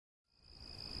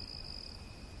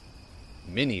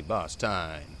Mini boss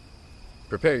time.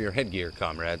 Prepare your headgear,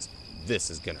 comrades. This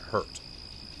is gonna hurt.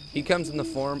 He comes in the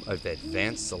form of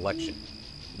advanced selection.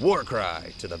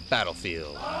 Warcry to the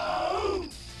battlefield.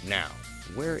 Now,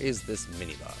 where is this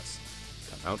mini boss?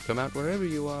 Come out wherever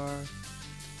you are.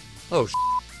 Oh,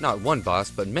 not one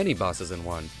boss, but many bosses in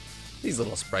one. These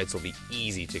little sprites will be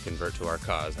easy to convert to our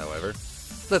cause, however.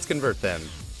 Let's convert them.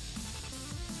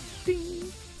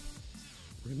 Ding.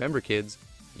 Remember, kids,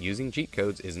 using cheat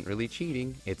codes isn't really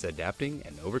cheating, it's adapting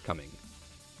and overcoming.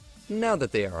 Now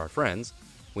that they are our friends,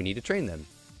 we need to train them.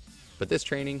 But this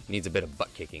training needs a bit of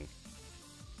butt kicking.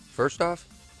 First off,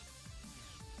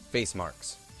 face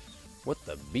marks. What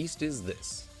the beast is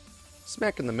this?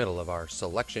 Smack in the middle of our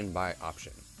selection by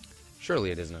option.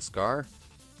 Surely it isn't a scar?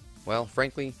 Well,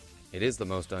 frankly, it is the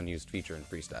most unused feature in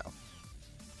Freestyle.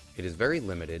 It is very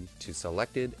limited to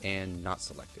selected and not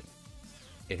selected.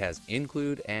 It has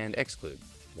include and exclude,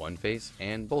 one face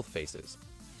and both faces.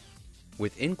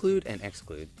 With include and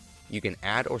exclude, you can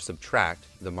add or subtract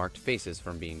the marked faces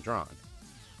from being drawn.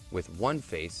 With one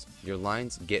face, your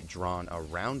lines get drawn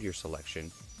around your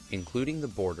selection, including the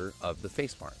border of the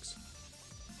face marks.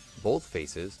 Both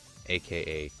faces,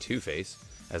 aka two-face,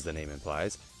 as the name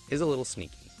implies, is a little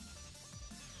sneaky.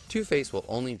 Two-face will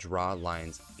only draw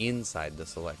lines inside the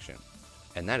selection,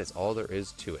 and that is all there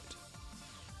is to it.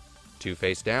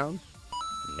 Two-face down,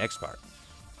 next part.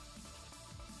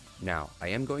 Now, I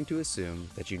am going to assume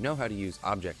that you know how to use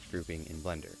object grouping in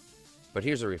Blender, but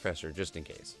here's a refresher just in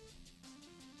case.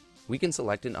 We can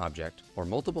select an object or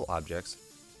multiple objects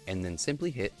and then simply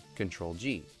hit Ctrl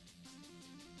G.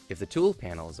 If the tool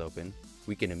panel is open,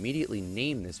 we can immediately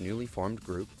name this newly formed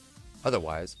group.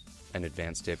 Otherwise, an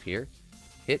advanced tip here,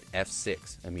 hit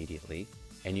F6 immediately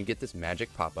and you get this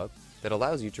magic pop-up that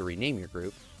allows you to rename your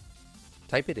group.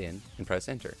 Type it in and press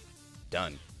enter.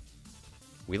 Done.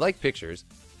 We like pictures.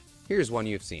 Here's one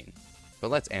you've seen, but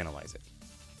let's analyze it.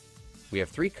 We have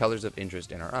three colors of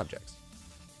interest in our objects.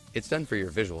 It's done for your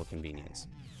visual convenience.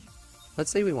 Let's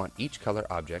say we want each color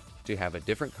object to have a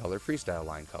different color freestyle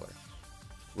line color,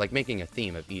 like making a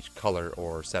theme of each color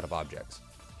or set of objects.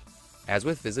 As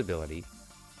with visibility,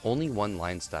 only one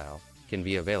line style can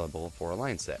be available for a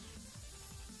line set.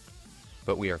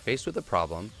 But we are faced with the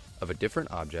problem of a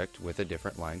different object with a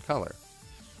different line color.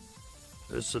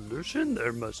 A solution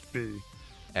there must be,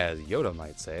 as Yoda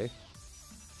might say.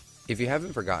 If you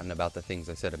haven't forgotten about the things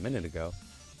I said a minute ago,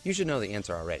 you should know the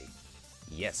answer already.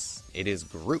 Yes, it is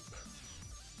group.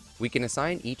 We can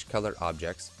assign each color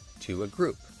objects to a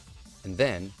group, and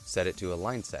then set it to a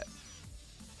line set.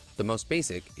 The most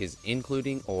basic is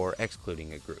including or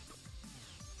excluding a group.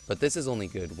 But this is only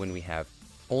good when we have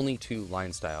only two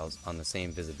line styles on the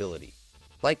same visibility,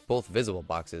 like both visible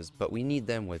boxes, but we need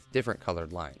them with different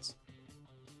colored lines.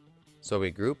 So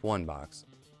we group one box,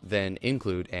 then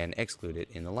include and exclude it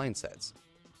in the line sets.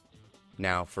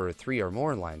 Now for three or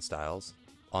more line styles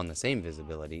on the same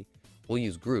visibility, we'll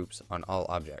use groups on all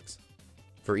objects.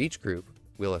 For each group,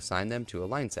 we'll assign them to a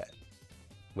line set.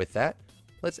 With that,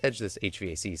 let's edge this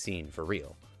HVAC scene for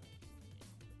real.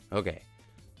 Okay,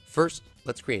 first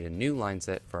let's create a new line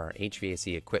set for our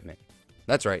HVAC equipment.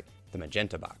 That's right, the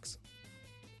magenta box.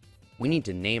 We need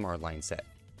to name our line set,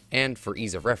 and for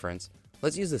ease of reference,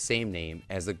 let's use the same name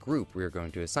as the group we are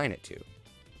going to assign it to.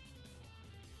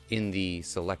 In the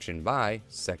Selection By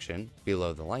section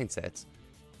below the line sets,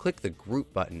 click the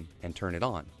Group button and turn it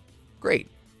on. Great,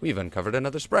 we've uncovered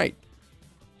another sprite.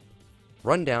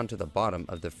 Run down to the bottom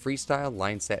of the Freestyle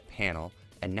Line Set panel,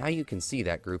 and now you can see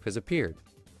that group has appeared.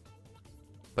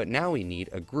 But now we need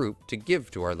a group to give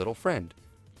to our little friend.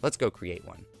 Let's go create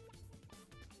one.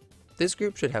 This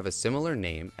group should have a similar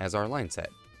name as our line set.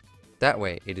 That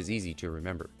way it is easy to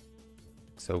remember.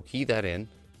 So key that in.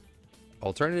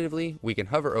 Alternatively, we can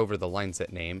hover over the line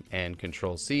set name and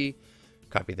Ctrl C,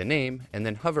 copy the name, and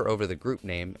then hover over the group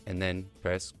name and then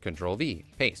press Ctrl V,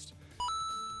 paste.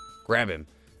 Grab him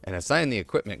and assign the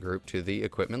equipment group to the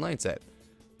equipment line set.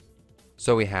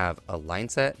 So we have a line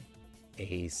set,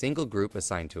 a single group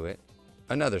assigned to it,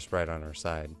 another sprite on our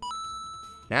side.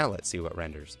 Now let's see what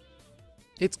renders.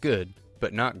 It's good,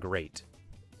 but not great.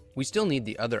 We still need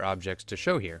the other objects to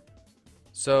show here,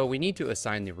 so we need to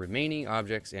assign the remaining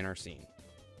objects in our scene.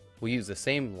 We'll use the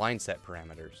same line set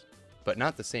parameters, but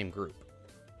not the same group.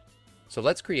 So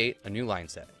let's create a new line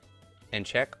set, and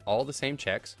check all the same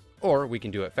checks, or we can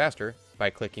do it faster by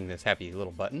clicking this happy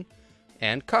little button,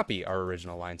 and copy our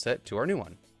original line set to our new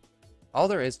one. All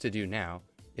there is to do now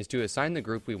is to assign the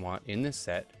group we want in this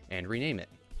set and rename it.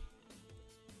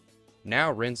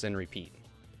 Now rinse and repeat.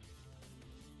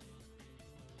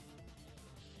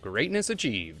 Greatness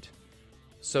achieved.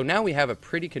 So now we have a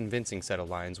pretty convincing set of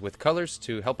lines with colors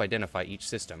to help identify each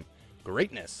system.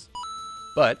 Greatness!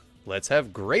 But let's have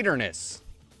greaterness!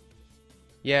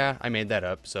 Yeah, I made that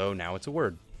up, so now it's a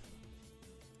word.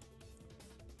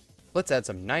 Let's add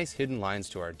some nice hidden lines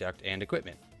to our duct and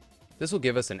equipment. This will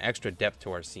give us an extra depth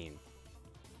to our scene.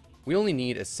 We only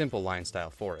need a simple line style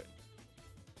for it.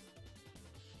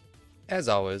 As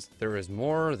always, there is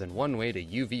more than one way to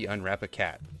UV unwrap a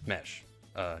cat. Mesh.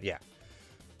 Yeah.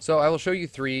 So I will show you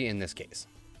 3 in this case.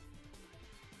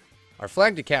 Our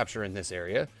flag to capture in this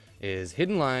area is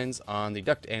hidden lines on the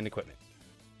duct and equipment.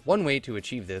 One way to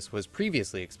achieve this was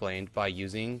previously explained by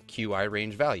using QI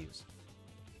range values.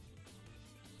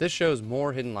 This shows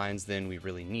more hidden lines than we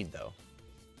really need though.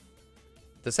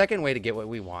 The second way to get what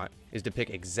we want is to pick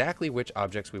exactly which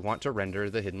objects we want to render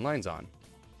the hidden lines on.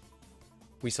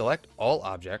 We select all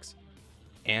objects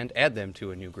and add them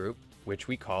to a new group, which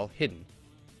we call hidden.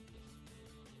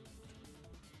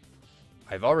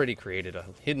 I've already created a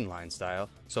hidden line style,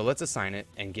 so let's assign it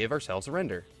and give ourselves a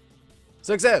render.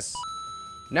 Success!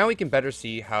 Now we can better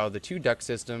see how the 2 duct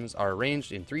systems are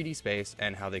arranged in 3D space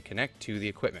and how they connect to the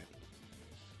equipment.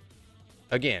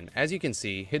 Again, as you can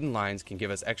see, hidden lines can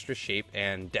give us extra shape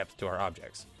and depth to our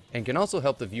objects, and can also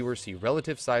help the viewer see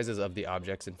relative sizes of the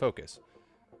objects in focus.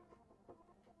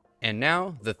 And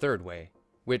now, the third way,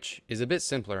 which is a bit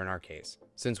simpler in our case,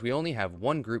 since we only have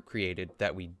one group created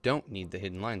that we don't need the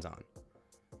hidden lines on.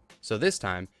 So this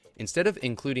time, instead of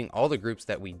including all the groups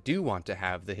that we do want to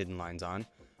have the hidden lines on,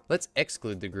 let's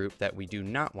exclude the group that we do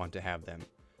not want to have them,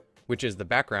 which is the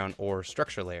background or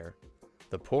structure layer.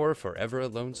 The poor forever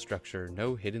alone structure,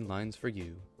 no hidden lines for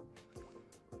you.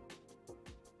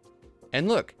 And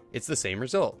look, it's the same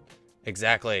result.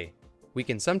 Exactly. We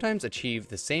can sometimes achieve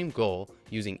the same goal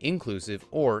using inclusive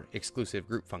or exclusive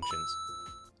group functions.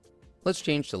 Let's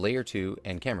change to Layer 2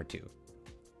 and Camera 2.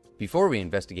 Before we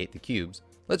investigate the cubes,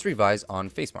 let's revise on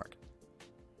FaceMark.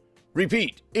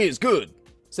 Repeat is good,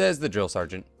 says the drill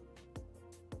sergeant.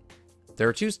 There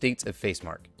are 2 states of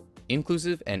FaceMark,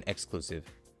 inclusive and exclusive.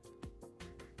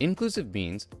 Inclusive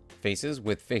means faces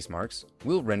with face marks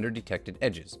will render detected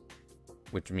edges,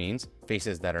 which means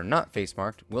faces that are not face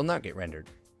marked will not get rendered.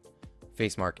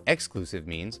 FaceMark exclusive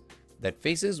means that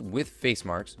faces with face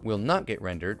marks will not get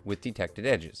rendered with detected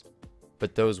edges,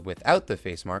 but those without the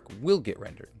face mark will get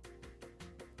rendered.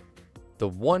 The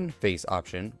one face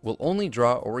option will only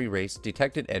draw or erase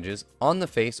detected edges on the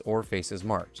face or faces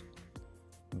marked.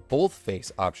 Both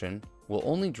face option will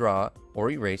only draw or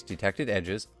erase detected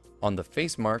edges on the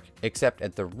face mark except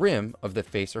at the rim of the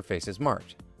face or faces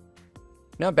marked.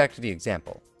 Now back to the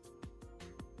example.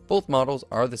 Both models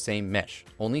are the same mesh,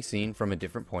 only seen from a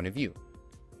different point of view.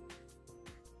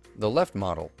 The left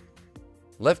model.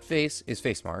 Left face is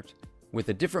face marked with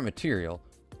a different material,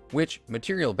 which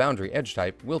material boundary edge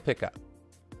type will pick up.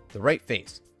 The right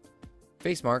face.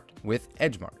 Face marked with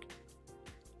edge mark.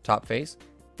 Top face.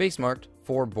 Face marked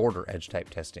for border edge type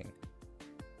testing.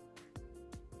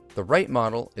 The right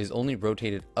model is only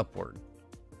rotated upward,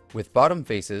 with bottom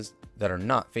faces that are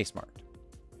not face marked.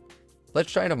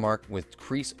 Let's try to mark with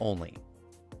crease only.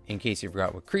 In case you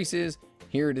forgot what crease is,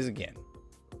 here it is again.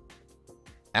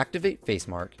 Activate face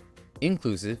mark,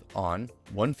 inclusive on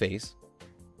one face.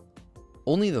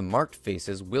 Only the marked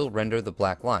faces will render the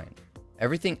black line.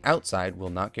 Everything outside will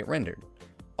not get rendered.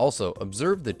 Also,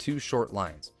 observe the 2 short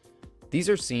lines. These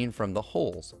are seen from the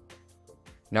holes.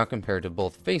 Now compare to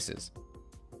both faces.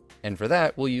 And for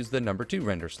that, we'll use the number 2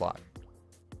 render slot.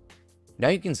 Now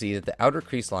you can see that the outer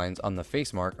crease lines on the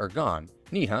face mark are gone.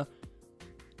 Neat, huh?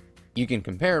 You can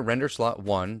compare render slot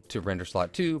 1 to render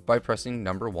slot 2 by pressing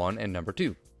number 1 and number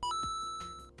 2.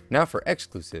 Now for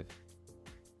exclusive.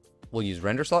 We'll use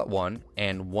render slot 1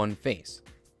 and one face.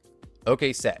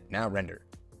 Okay, set. Now render.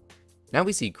 Now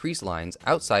we see crease lines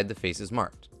outside the faces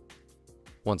marked.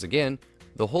 Once again,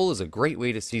 the hole is a great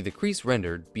way to see the crease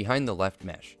rendered behind the left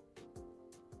mesh.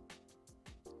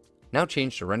 Now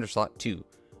change to render slot 2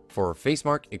 for face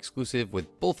mark exclusive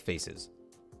with both faces.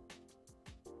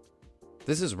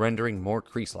 This is rendering more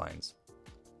crease lines,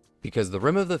 because the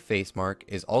rim of the face mark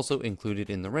is also included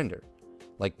in the render.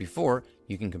 Like before,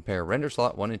 you can compare render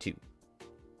slot 1 and 2.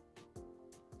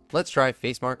 Let's try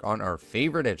face mark on our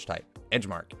favorite edge type, edge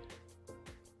mark.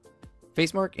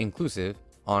 Face mark inclusive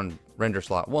on render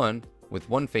slot 1 with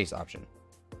one face option.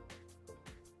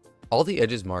 All the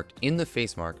edges marked in the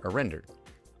face mark are rendered.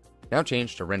 Now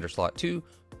change to render slot 2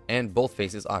 and both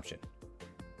faces option.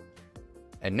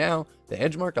 And now the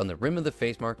edge mark on the rim of the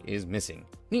face mark is missing.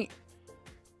 Neat!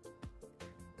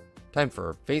 Time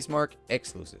for face mark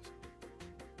exclusive.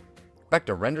 Back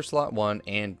to render slot 1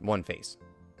 and one face.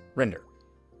 Render.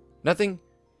 Nothing?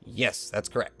 Yes, that's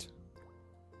correct.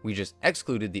 We just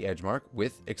excluded the edge mark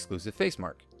with exclusive face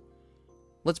mark.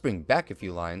 Let's bring back a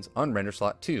few lines on render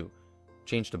slot 2.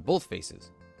 Change to both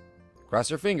faces. Cross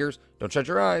your fingers, don't shut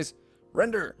your eyes.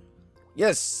 Render!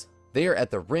 Yes, they are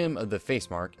at the rim of the face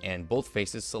mark and both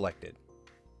faces selected.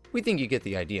 We think you get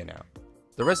the idea now.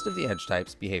 The rest of the edge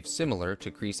types behave similar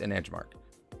to crease and edge mark.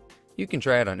 You can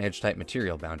try it on edge type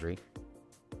material boundary.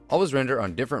 Always render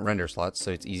on different render slots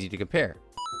so it's easy to compare.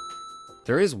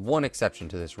 There is one exception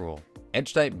to this rule.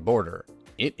 Edge type border.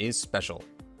 It is special.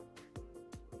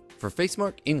 For face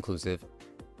mark inclusive,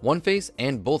 one face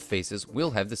and both faces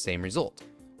will have the same result.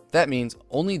 That means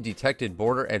only detected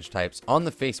border edge types on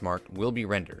the face mark will be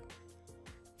rendered.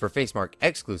 For face mark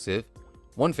exclusive,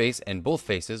 one face and both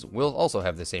faces will also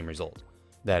have the same result.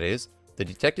 That is, the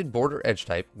detected border edge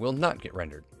type will not get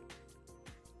rendered.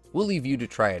 We'll leave you to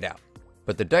try it out,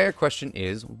 but the dire question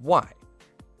is why?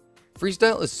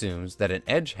 Freestyle assumes that an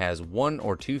edge has one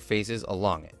or two faces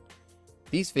along it.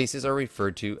 These faces are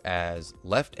referred to as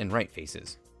left and right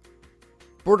faces.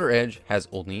 Border edge has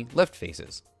only left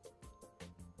faces.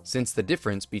 Since the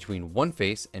difference between one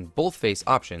face and both face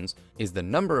options is the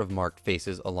number of marked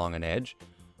faces along an edge,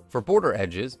 for border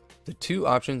edges, the two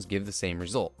options give the same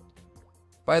result.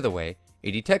 By the way,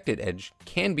 a detected edge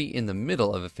can be in the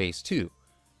middle of a face too.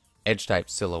 Edge type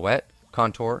silhouette,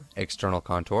 contour, external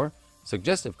contour,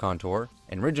 suggestive contour,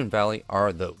 and ridge and valley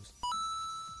are those.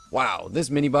 Wow, this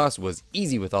mini boss was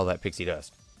easy with all that pixie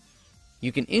dust.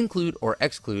 You can include or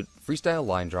exclude freestyle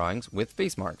line drawings with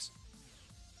face marks.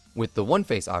 With the one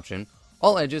face option,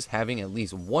 all edges having at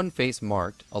least one face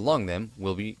marked along them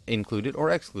will be included or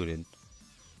excluded.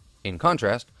 In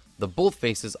contrast, the both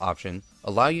faces option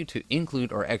allow you to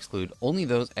include or exclude only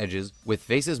those edges with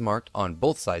faces marked on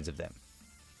both sides of them.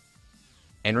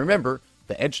 And remember,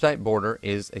 the edge type border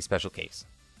is a special case.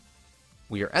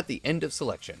 We are at the end of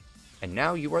selection, and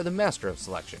now you are the master of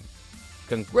selection.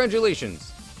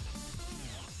 Congratulations!